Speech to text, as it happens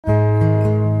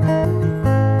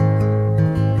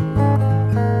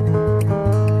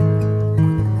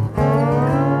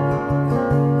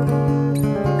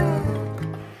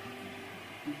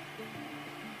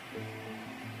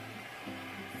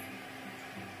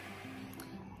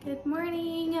Good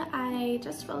morning. I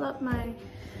just filled up my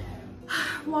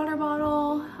water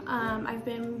bottle. I've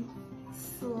been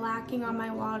slacking on my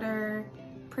water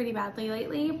pretty badly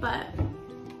lately, but I'm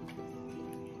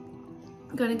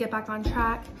gonna get back on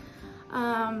track.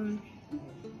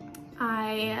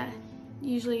 I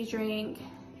usually drink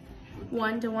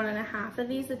 1 to 1.5 of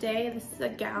these a day. This is a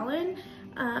gallon.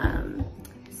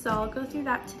 So I'll go through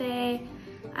that today.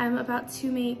 I'm about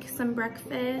to make some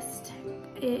breakfast.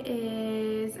 It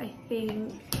is, I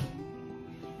think,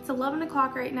 it's 11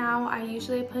 o'clock right now. I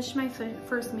usually push my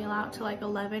first meal out to like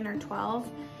 11 or 12,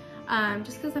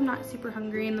 just because I'm not super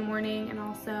hungry in the morning, and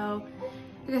also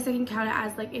I guess I can count it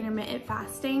as like intermittent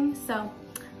fasting. So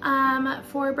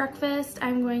for breakfast,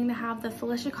 I'm going to have the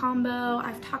Felicia combo.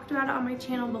 I've talked about it on my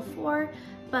channel before,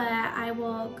 but I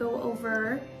will go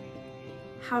over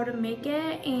how to make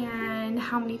it and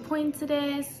how many points it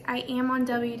is. I am on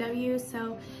WW,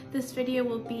 so this video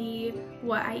will be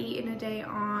what I eat in a day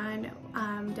on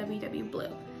WW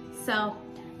Blue. So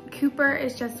Cooper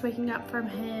is just waking up from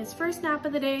his first nap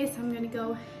of the day, so I'm gonna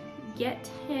go get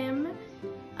him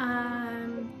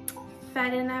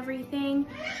fed and everything,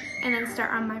 and then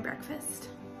start on my breakfast.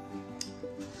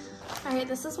 All right,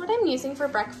 this is what I'm using for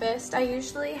breakfast. I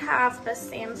usually have the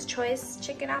Sam's Choice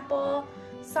chicken apple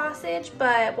sausage,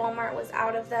 but Walmart was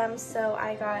out of them, so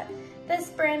I got this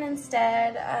brand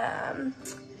instead.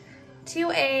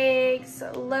 2 eggs,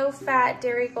 low-fat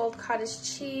Dairy Gold cottage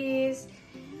cheese,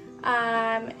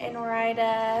 and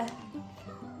Ore-Ida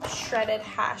shredded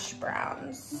hash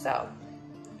browns. So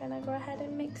I'm gonna go ahead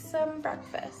and make some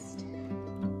breakfast.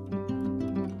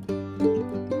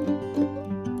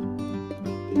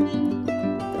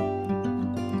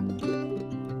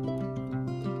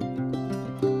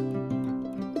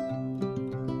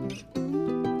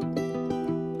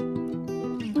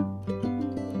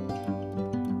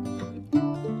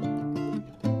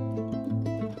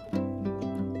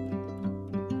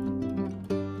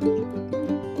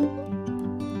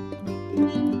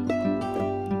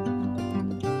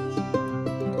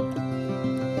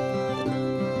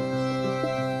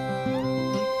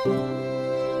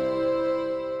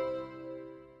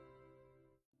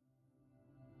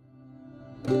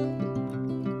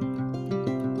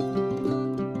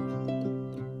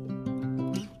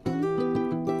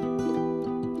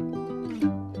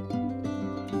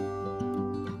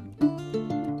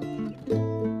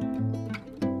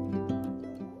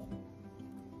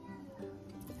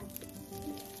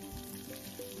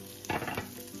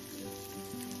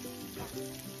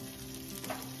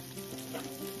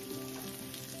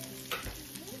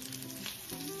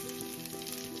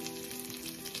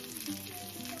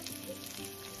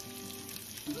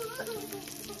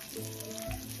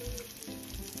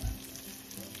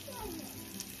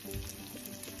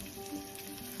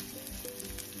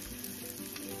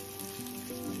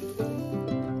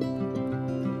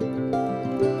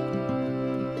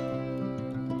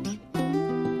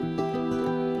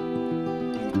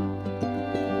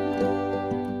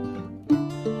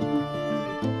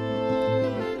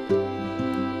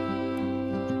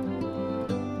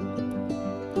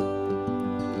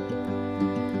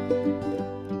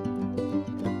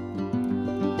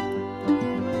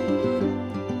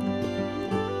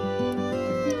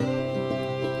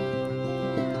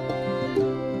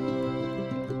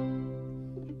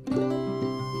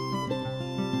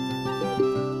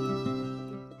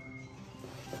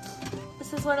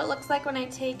 This is what it looks like when I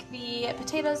take the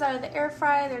potatoes out of the air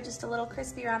fryer. They're just a little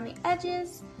crispy around the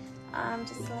edges,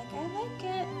 just like I like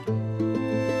it.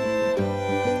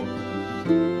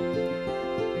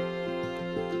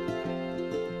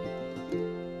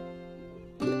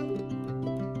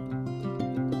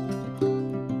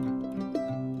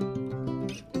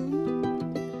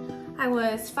 I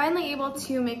was finally able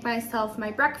to make myself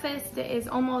my breakfast. It is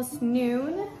almost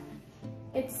noon.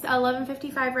 It's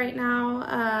 11:55 right now.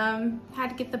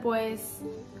 Had to get the boys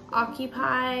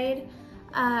occupied.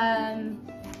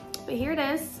 But here it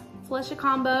is, Felicia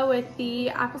combo with the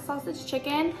apple sausage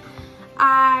chicken.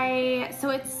 So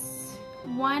it's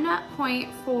 1 point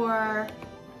for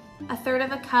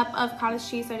 1/3 cup of cottage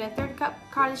cheese. So I did 1/3 cup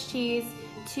cottage cheese,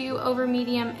 2 over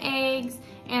medium eggs,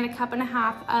 and 1.5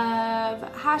 cups of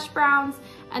hash browns,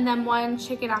 and then 1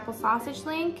 chicken apple sausage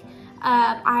link.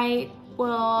 I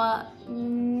will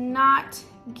not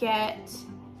get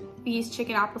these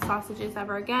chicken apple sausages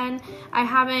ever again. I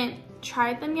haven't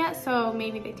tried them yet, so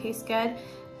maybe they taste good,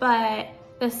 but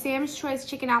the Sam's Choice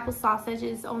chicken apple sausage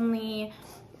is only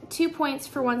 2 points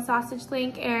for 1 sausage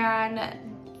link, and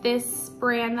this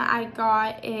brand that I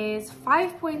got is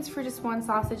 5 points for just 1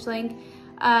 sausage link.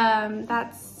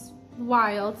 That's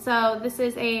wild. So this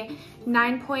is a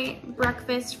 9-point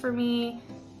breakfast for me.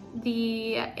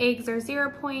 The eggs are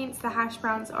 0 points, the hash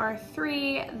browns are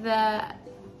 3, the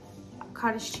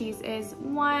cottage cheese is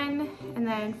 1, and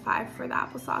then 5 for the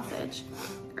apple sausage.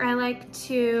 I like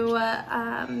to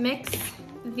mix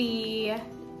the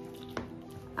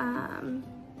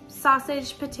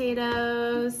sausage,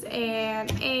 potatoes, and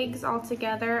eggs all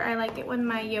together. I like it when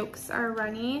my yolks are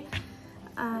runny,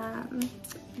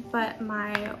 but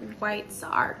my whites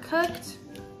are cooked.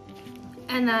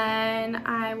 And then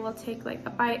I will take like a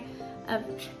bite of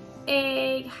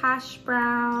egg, hash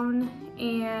brown,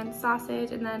 and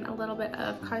sausage, and then a little bit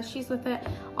of cottage cheese with it,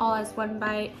 all as one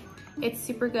bite. It's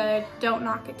super good. Don't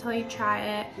knock it till you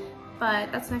try it.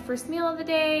 But that's my first meal of the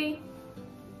day.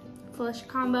 Felicia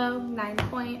combo, 9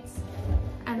 points.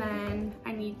 And then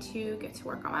I need to get to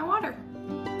work on my water.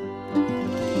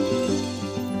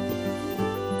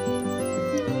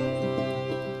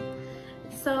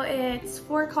 So it's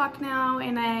 4 o'clock now,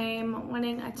 and I'm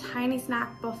wanting a tiny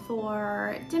snack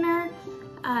before dinner.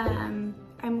 I'm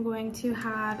going to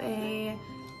have a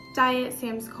Diet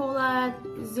Sam's Cola,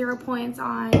 0 points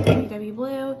on WW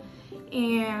Blue,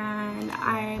 and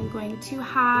I'm going to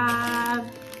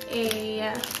have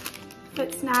a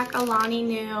Fit Snack Alani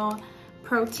Nu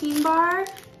protein bar.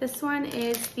 This one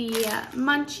is the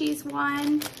Munchies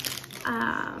one.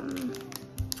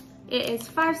 It is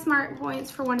 5 smart points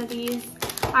for one of these.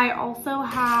 I also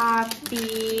have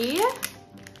the,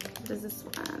 what is this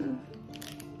one?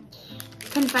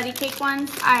 Confetti cake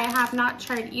ones. I have not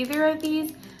tried either of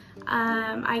these.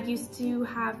 I used to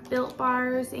have Built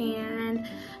bars, and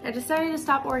I decided to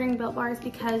stop ordering Built bars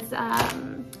because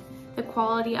the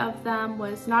quality of them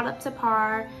was not up to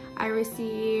par. I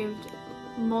received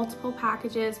multiple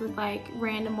packages with like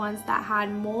random ones that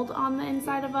had mold on the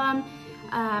inside of them.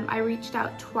 I reached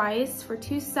out twice for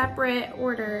 2 separate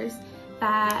orders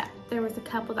that there was a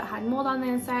couple that had mold on the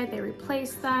inside. They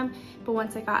replaced them, but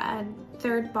once I got a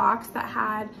 3rd box that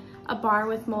had a bar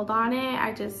with mold on it,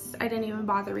 I didn't even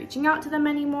bother reaching out to them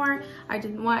anymore. I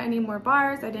didn't want any more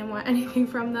bars. I didn't want anything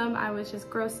from them. I was just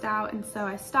grossed out, and so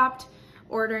I stopped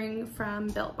ordering from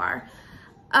Built Bar.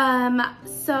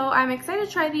 So I'm excited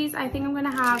to try these. I think I'm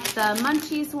gonna have the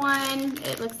Munchies one.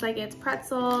 It looks like it's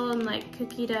pretzel and like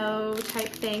cookie dough type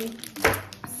thing.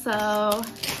 So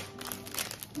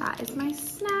that is my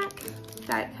snack,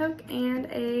 Diet Coke and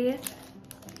a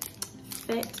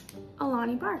Fit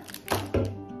Alani bar.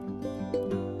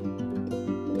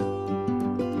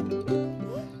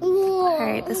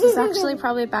 Alright, this was actually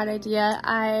probably a bad idea.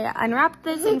 I unwrapped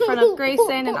this in front of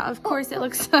Grayson, and of course it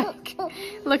looks like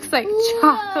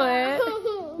chocolate.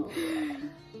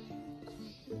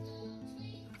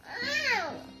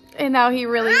 And now he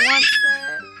really wants it.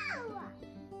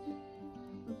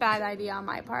 Bad idea on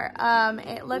my part.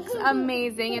 It looks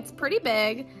amazing. It's pretty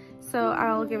big, so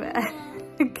I'll give it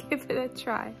a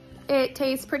try. It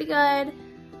tastes pretty good.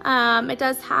 It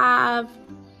does have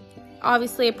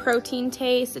obviously a protein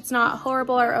taste. It's not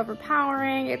horrible or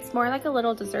overpowering. It's more like a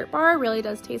little dessert bar. It really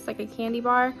does taste like a candy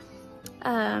bar.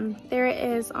 There it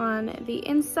is on the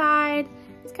inside.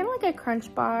 It's kind of like a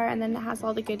crunch bar, and then it has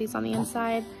all the goodies on the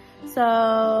inside. So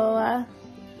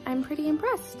I'm pretty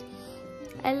impressed.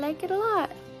 I like it a lot.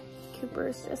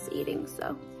 Cooper's just eating,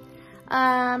 so.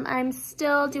 I'm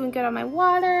still doing good on my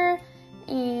water,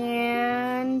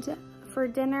 and for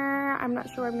dinner, I'm not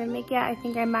sure what I'm gonna make yet. I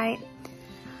think I might,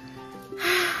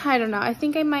 I don't know. I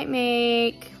think I might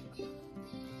make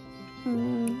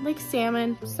like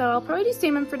salmon. So I'll probably do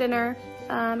salmon for dinner,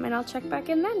 and I'll check back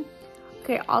in then.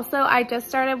 Okay, also I just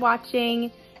started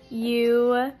watching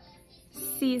You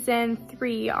season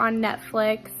 3 on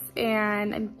Netflix,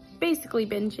 and I'm basically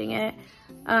binging it.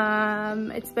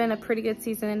 It's been a pretty good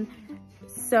season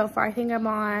so far. I think I'm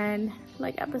on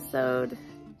like episode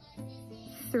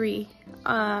 3.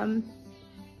 I've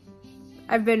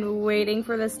been waiting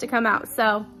for this to come out,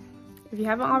 so if you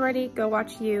haven't already, go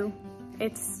watch You.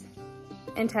 It's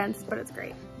intense, but it's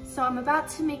great. So I'm about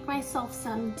to make myself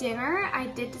some dinner. I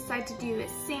did decide to do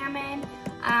salmon,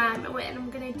 and I'm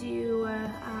gonna do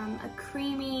a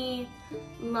creamy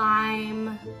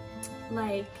lime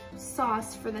like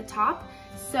sauce for the top.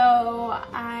 So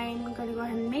I'm gonna go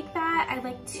ahead and make that. I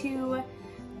like to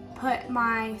put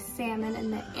my salmon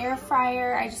in the air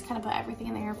fryer. I just kind of put everything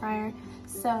in the air fryer.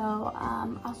 So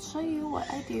I'll show you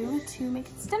what I do to make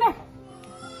this dinner.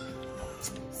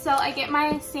 So I get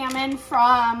my salmon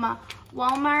from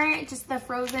Walmart, just the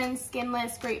frozen,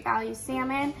 skinless, great value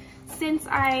salmon. Since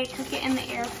I cook it in the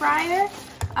air fryer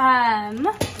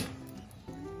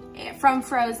from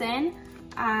frozen,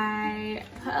 I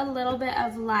put a little bit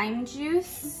of lime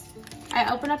juice.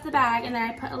 I open up the bag and then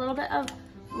I put a little bit of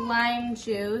lime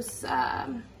juice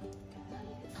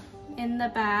in the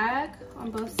bag on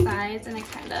both sides, and I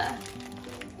kind of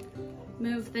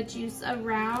move the juice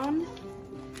around,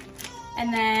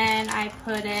 and then I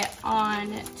put it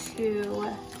on to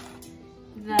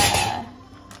the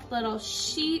little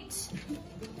sheet.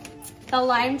 The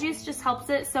lime juice just helps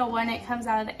it so when it comes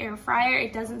out of the air fryer,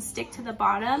 it doesn't stick to the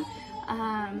bottom,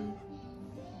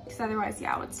 because otherwise,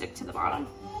 yeah, it would stick to the bottom.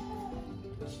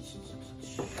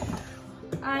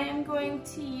 I am going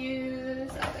to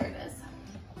use, oh, there it is,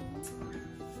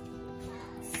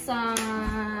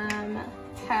 some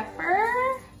pepper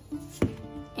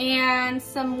and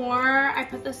some more. I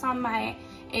put this on my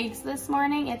eggs this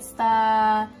morning. It's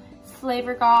the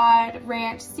Flavor God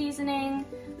Ranch seasoning.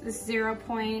 This is 0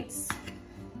 points.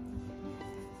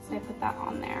 So I put that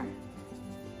on there.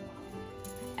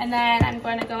 And then I'm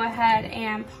going to go ahead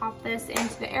and pop this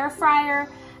into the air fryer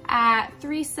at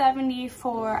 370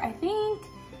 for, I think,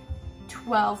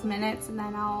 12 minutes, and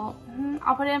then I'll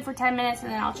put it in for 10 minutes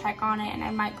and then I'll check on it, and I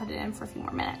might put it in for a few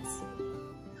more minutes.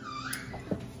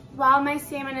 While my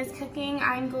salmon is cooking,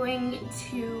 I'm going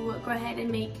to go ahead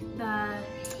and make the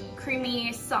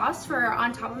creamy sauce for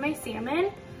on top of my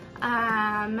salmon.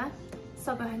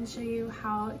 So I'll go ahead and show you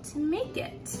how to make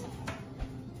it.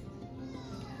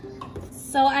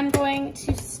 So I'm going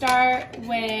to start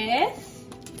with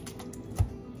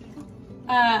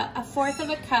a 1/4 of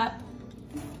a cup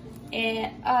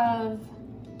of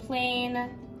plain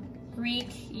Greek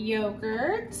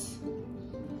yogurt.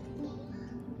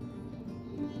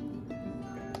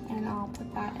 And I'll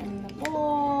put that in the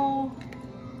bowl.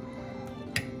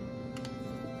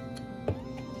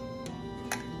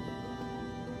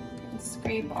 And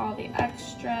scrape all the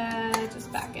extra just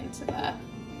back into the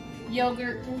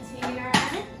yogurt container.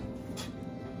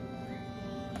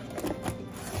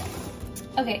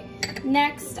 Okay,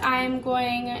 next I'm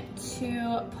going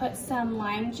to put some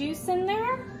lime juice in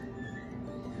there.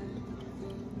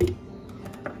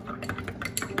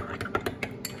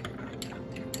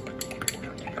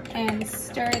 And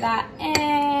stir that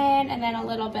in, and then a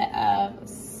little bit of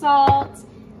salt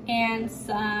and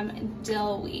some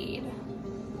dill weed.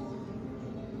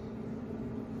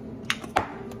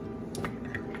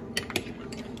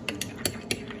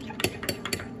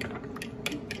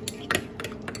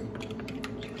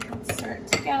 Stir it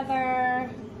together.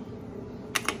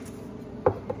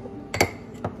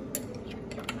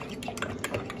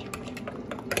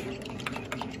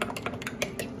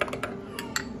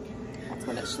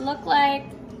 What it should look like.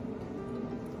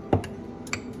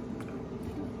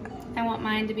 I want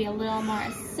mine to be a little more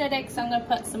acidic, so I'm going to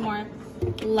put some more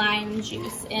lime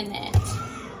juice in it.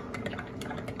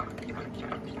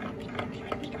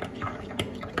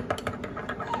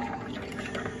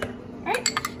 Alright,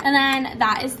 and then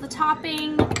that is the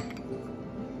topping.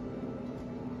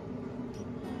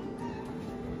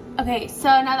 Okay, so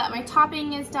now that my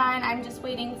topping is done, I'm just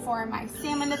waiting for my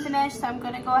salmon to finish, so I'm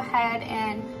going to go ahead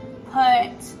and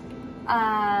put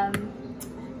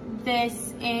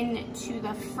this into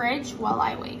the fridge while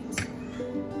I wait.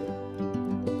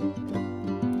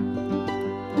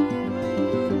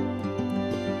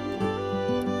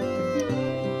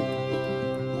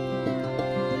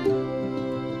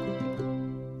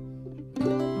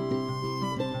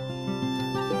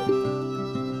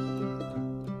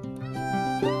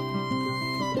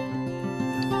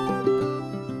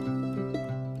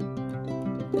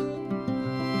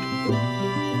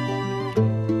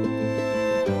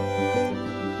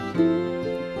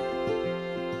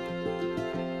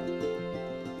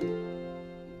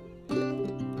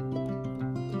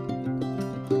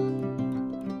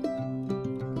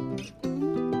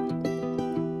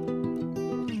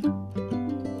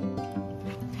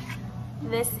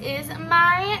 This is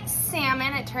my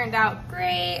salmon. It turned out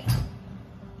great.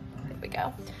 There we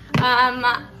go.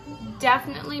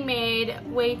 Definitely made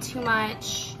way too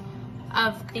much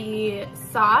of the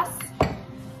sauce,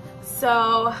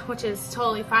 so, which is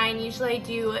totally fine. Usually I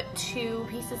do 2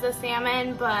 pieces of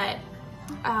salmon, but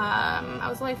I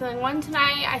was only feeling 1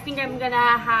 tonight. I think I'm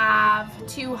gonna have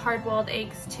 2 hard-boiled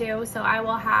eggs too, so I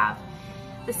will have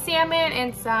the salmon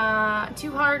and some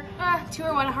 2 or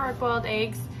 1 hard-boiled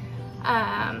eggs.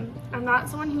 I'm not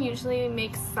someone who usually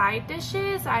makes side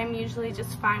dishes. I'm usually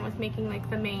just fine with making like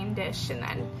the main dish and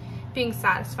then being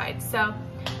satisfied. So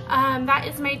that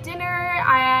is my dinner.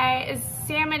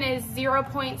 Salmon is 0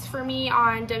 points for me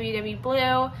on WW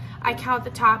Blue. I count the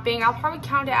topping. I'll probably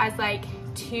count it as like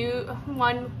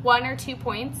 1 or 2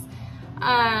 points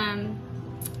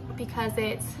because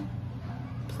it's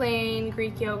plain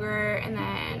Greek yogurt and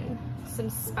then some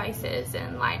spices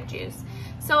and lime juice.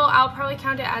 So I'll probably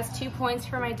count it as 2 points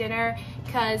for my dinner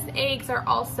because eggs are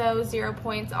also 0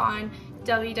 points on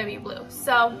WW Blue.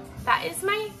 So that is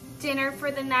my dinner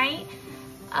for the night.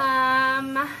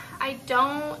 I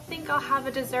don't think I'll have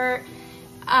a dessert.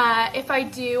 If I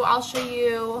do, I'll show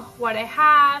you what I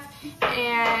have,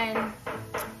 and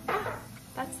yeah,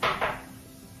 that's it.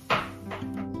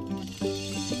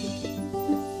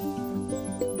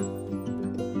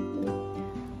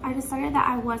 I decided that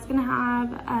I was gonna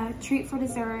have a treat for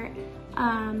dessert.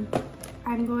 I'm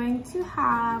going to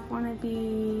have one of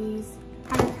these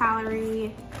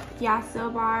 100-calorie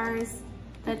Yasso bars,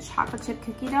 the chocolate chip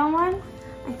cookie dough one.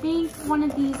 I think one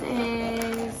of these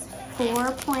is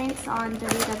 4 points on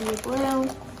WW Blue.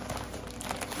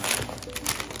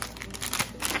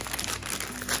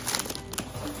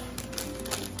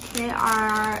 They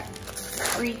are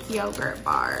Greek yogurt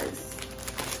bars.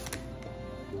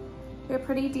 They're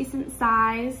pretty decent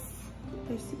size.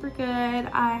 They're super good.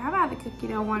 I haven't had the cookie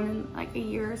dough one in like a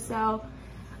year or so.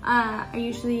 I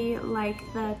usually like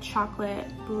the chocolate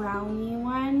brownie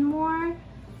one more,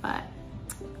 but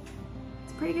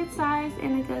it's a pretty good size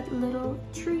and a good little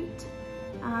treat.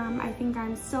 I think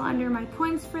I'm still under my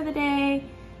points for the day.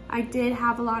 I did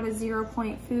have a lot of 0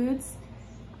 point foods.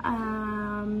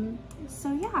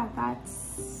 So yeah,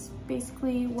 that's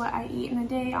basically what I eat in a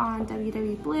day on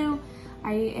WW Blue.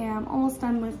 I am almost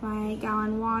done with my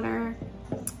gallon water,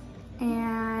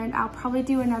 and I'll probably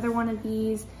do another one of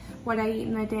these, what I eat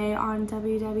in a day on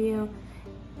WW,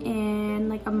 in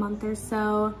like a month or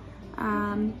so.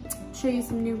 Show you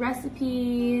some new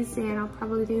recipes, and I'll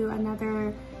probably do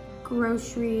another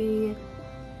grocery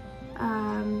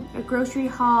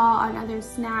haul on other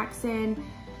snacks and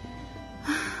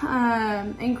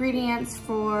ingredients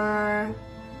for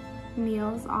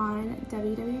meals on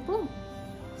WW Blue.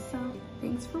 So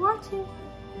thanks for watching.